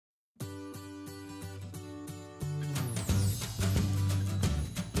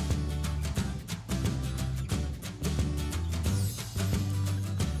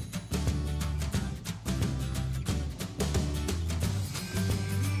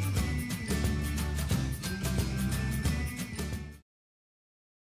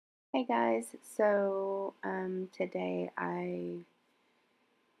Hey guys, so today I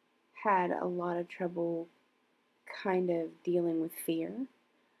had a lot of trouble kind of dealing with fear.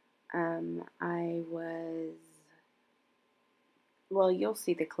 I was, well, you'll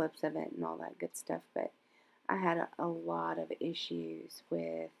see the clips of it and all that good stuff, but I had a lot of issues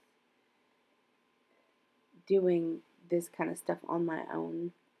with doing this kind of stuff on my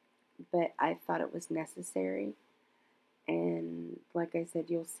own, but I thought it was necessary. And like I said,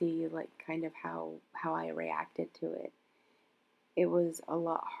 you'll see like kind of how I reacted to it. It was a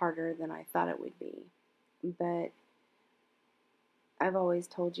lot harder than I thought it would be. But I've always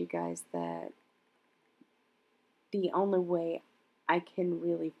told you guys that the only way I can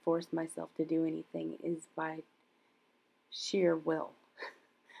really force myself to do anything is by sheer will.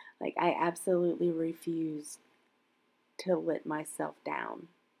 Like, I absolutely refuse to let myself down.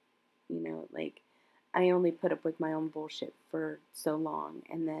 Like, I only put up with my own bullshit for so long,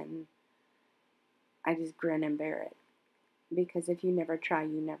 and then I just grin and bear it. Because if you never try,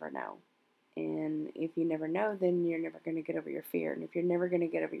 you never know. And if you never know, then you're never going to get over your fear. And if you're never going to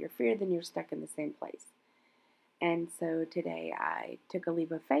get over your fear, then you're stuck in the same place. And so today I took a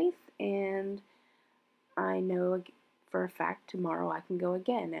leap of faith, and I know for a fact tomorrow I can go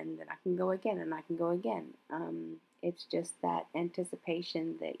again, and then I can go again, and I can go again. It's just that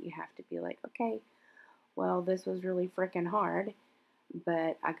anticipation that you have to be like, okay, well, this was really freaking hard,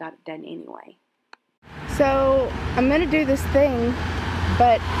 but I got it done anyway. So I'm going to do this thing,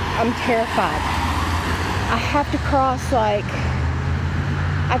 but I'm terrified. I have to cross like,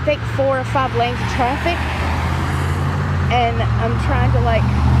 I think 4 or 5 lanes of traffic, and I'm trying to like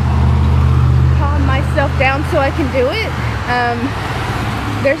calm myself down so I can do it.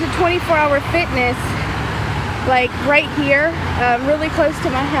 There's a 24-hour fitness like right here, really close to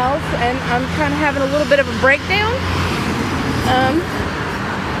my house, and I'm kind of having a little bit of a breakdown.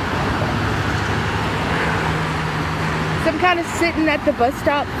 So I'm kind of sitting at the bus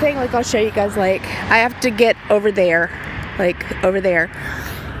stop thing, like I'll show you guys, like I have to get over there, like over there,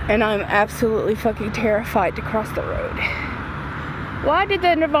 and I'm absolutely fucking terrified to cross the road. Why did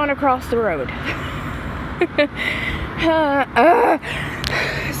the Nirvana cross the road?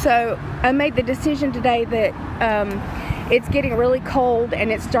 So I made the decision today that it's getting really cold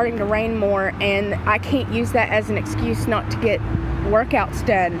and it's starting to rain more, and I can't use that as an excuse not to get workouts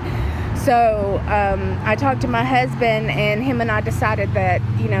done. So I talked to my husband, and him and I decided that,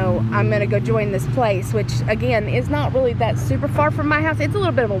 I'm going to go join this place, which again is not really that super far from my house. It's a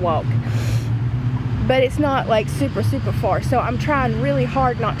little bit of a walk, but it's not like super far. So I'm trying really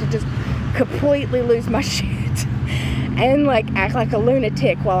hard not to just completely lose my shit and like act like a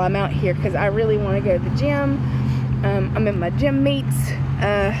lunatic while I'm out here, because I really want to go to the gym. I'm in my gym meets.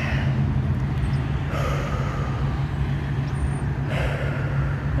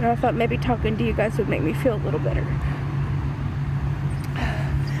 And I thought maybe talking to you guys would make me feel a little better.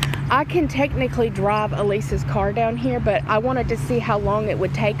 I can technically drive Elisa's car down here, but I wanted to see how long it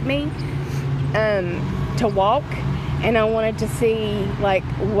would take me to walk, and I wanted to see like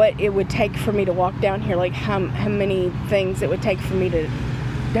what it would take for me to walk down here, like how many things it would take for me to,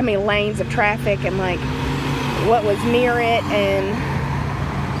 how many lanes of traffic, and like what was near it. And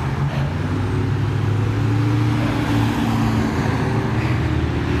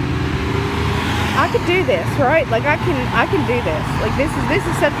I could do this, right? Like I can do this. Like this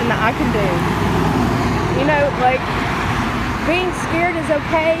is something that I can do. Like being scared is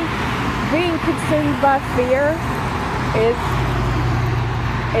okay. Being consumed by fear is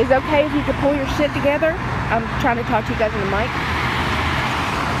okay if you can pull your shit together. I'm trying to talk to you guys in the mic.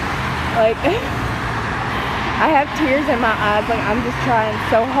 Like I have tears in my eyes. Like I'm just trying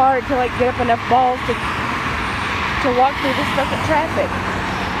so hard to like get up enough balls to walk through this fucking traffic.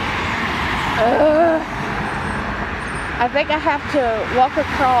 I think I have to walk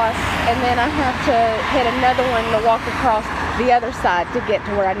across, and then I have to hit another one to walk across the other side to get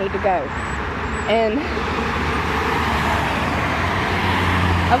to where I need to go. And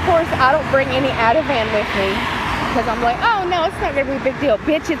of course I don't bring any Ativan with me, because I'm like, oh no, it's not gonna be a big deal.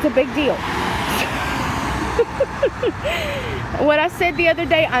 Bitch, it's a big deal. What I said the other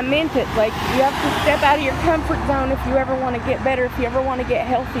day, I meant it. Like, you have to step out of your comfort zone if you ever want to get better, if you ever want to get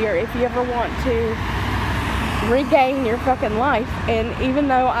healthier, if you ever want to regain your fucking life. And even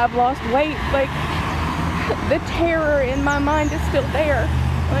though I've lost weight, like, the terror in my mind is still there.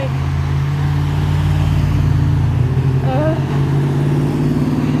 Like,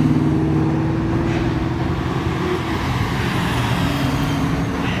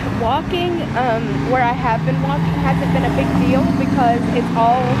 walking where I have been walking hasn't been a big deal, because it's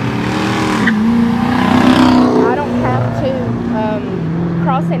all, I don't have to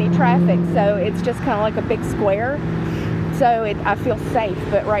cross any traffic, so it's just kind of like a big square. So I feel safe,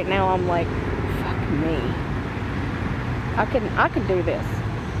 but right now I'm like, fuck me. I can do this.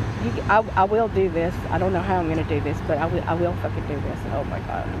 I will do this. I don't know how I'm gonna do this, but I will fucking do this. Oh my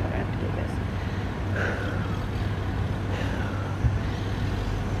god, I'm gonna have to do this.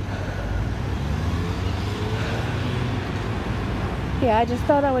 Yeah, I just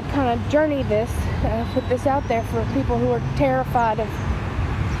thought I would kind of journey this, put this out there for people who are terrified of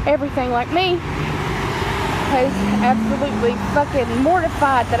everything like me. Who's absolutely fucking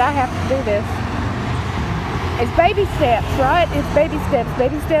mortified that I have to do this. It's baby steps, right? It's baby steps.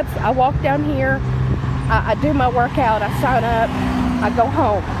 Baby steps. I walk down here, I do my workout, I sign up, I go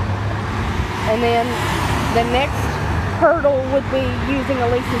home. And then the next hurdle would be using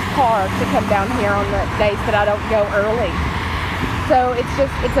Elise's car to come down here on the days that I don't go early. So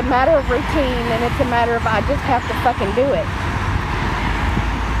it's a matter of routine, and it's a matter of I just have to fucking do it.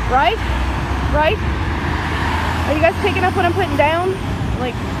 Right? Right? Are you guys picking up what I'm putting down?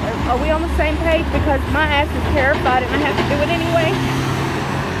 Like, are we on the same page? Because my ass is terrified and I have to do it anyway.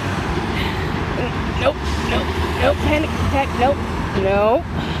 Nope, nope, nope, panic attack, nope, nope.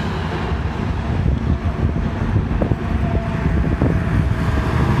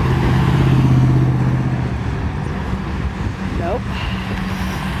 Nope.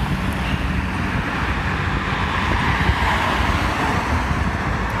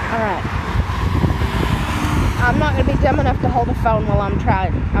 Alright. I'm not going to be dumb enough to hold the phone while I'm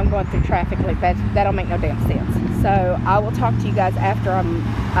going through traffic like that. That'll make no damn sense. So I will talk to you guys after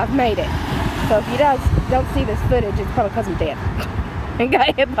I've made it. So if you guys don't see this footage, it's probably because I'm dead and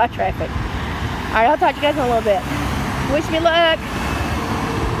got hit by traffic. Alright, I'll talk to you guys in a little bit. Wish me luck.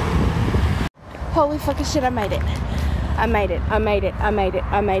 Holy fucking shit, I made it. I made it. I made it. I made it.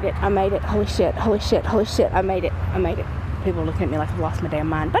 I made it. I made it. Holy shit. Holy shit. Holy shit. I made it. I made it. People are looking at me like I've lost my damn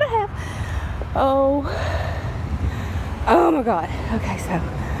mind, but I have. Oh my god. Okay, so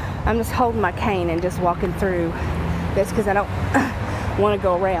I'm just holding my cane and just walking through this because I don't want to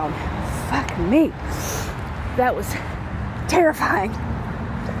go around. Fuck me. That was terrifying.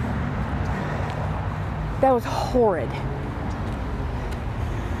 That was horrid.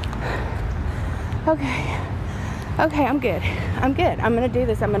 Okay. Okay, I'm good. I'm good. I'm gonna do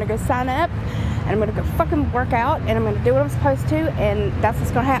this. I'm gonna go sign up and I'm gonna go fucking work out and I'm gonna do what I'm supposed to, and that's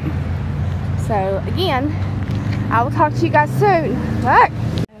what's gonna happen. So again, I will talk to you guys soon. Bye.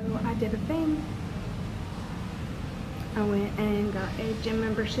 So I did a thing. I went and got a gym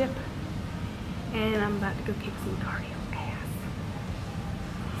membership and I'm about to go kick some cardio ass.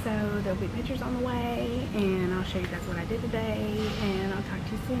 So there'll be pictures on the way and I'll show you guys what I did today, and I'll talk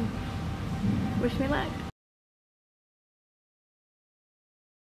to you soon. Wish me luck.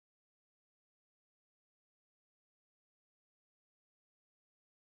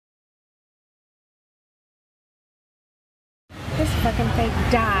 This fucking thing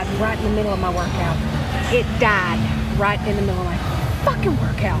died right in the middle of my workout. It died right in the middle of my fucking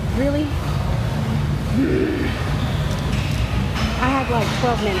workout. Really? I had like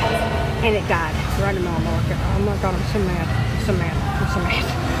 12 minutes and it died right in the middle of my workout. Oh my god, I'm so mad. I'm so mad. I'm so mad.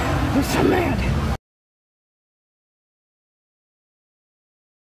 I'm so mad.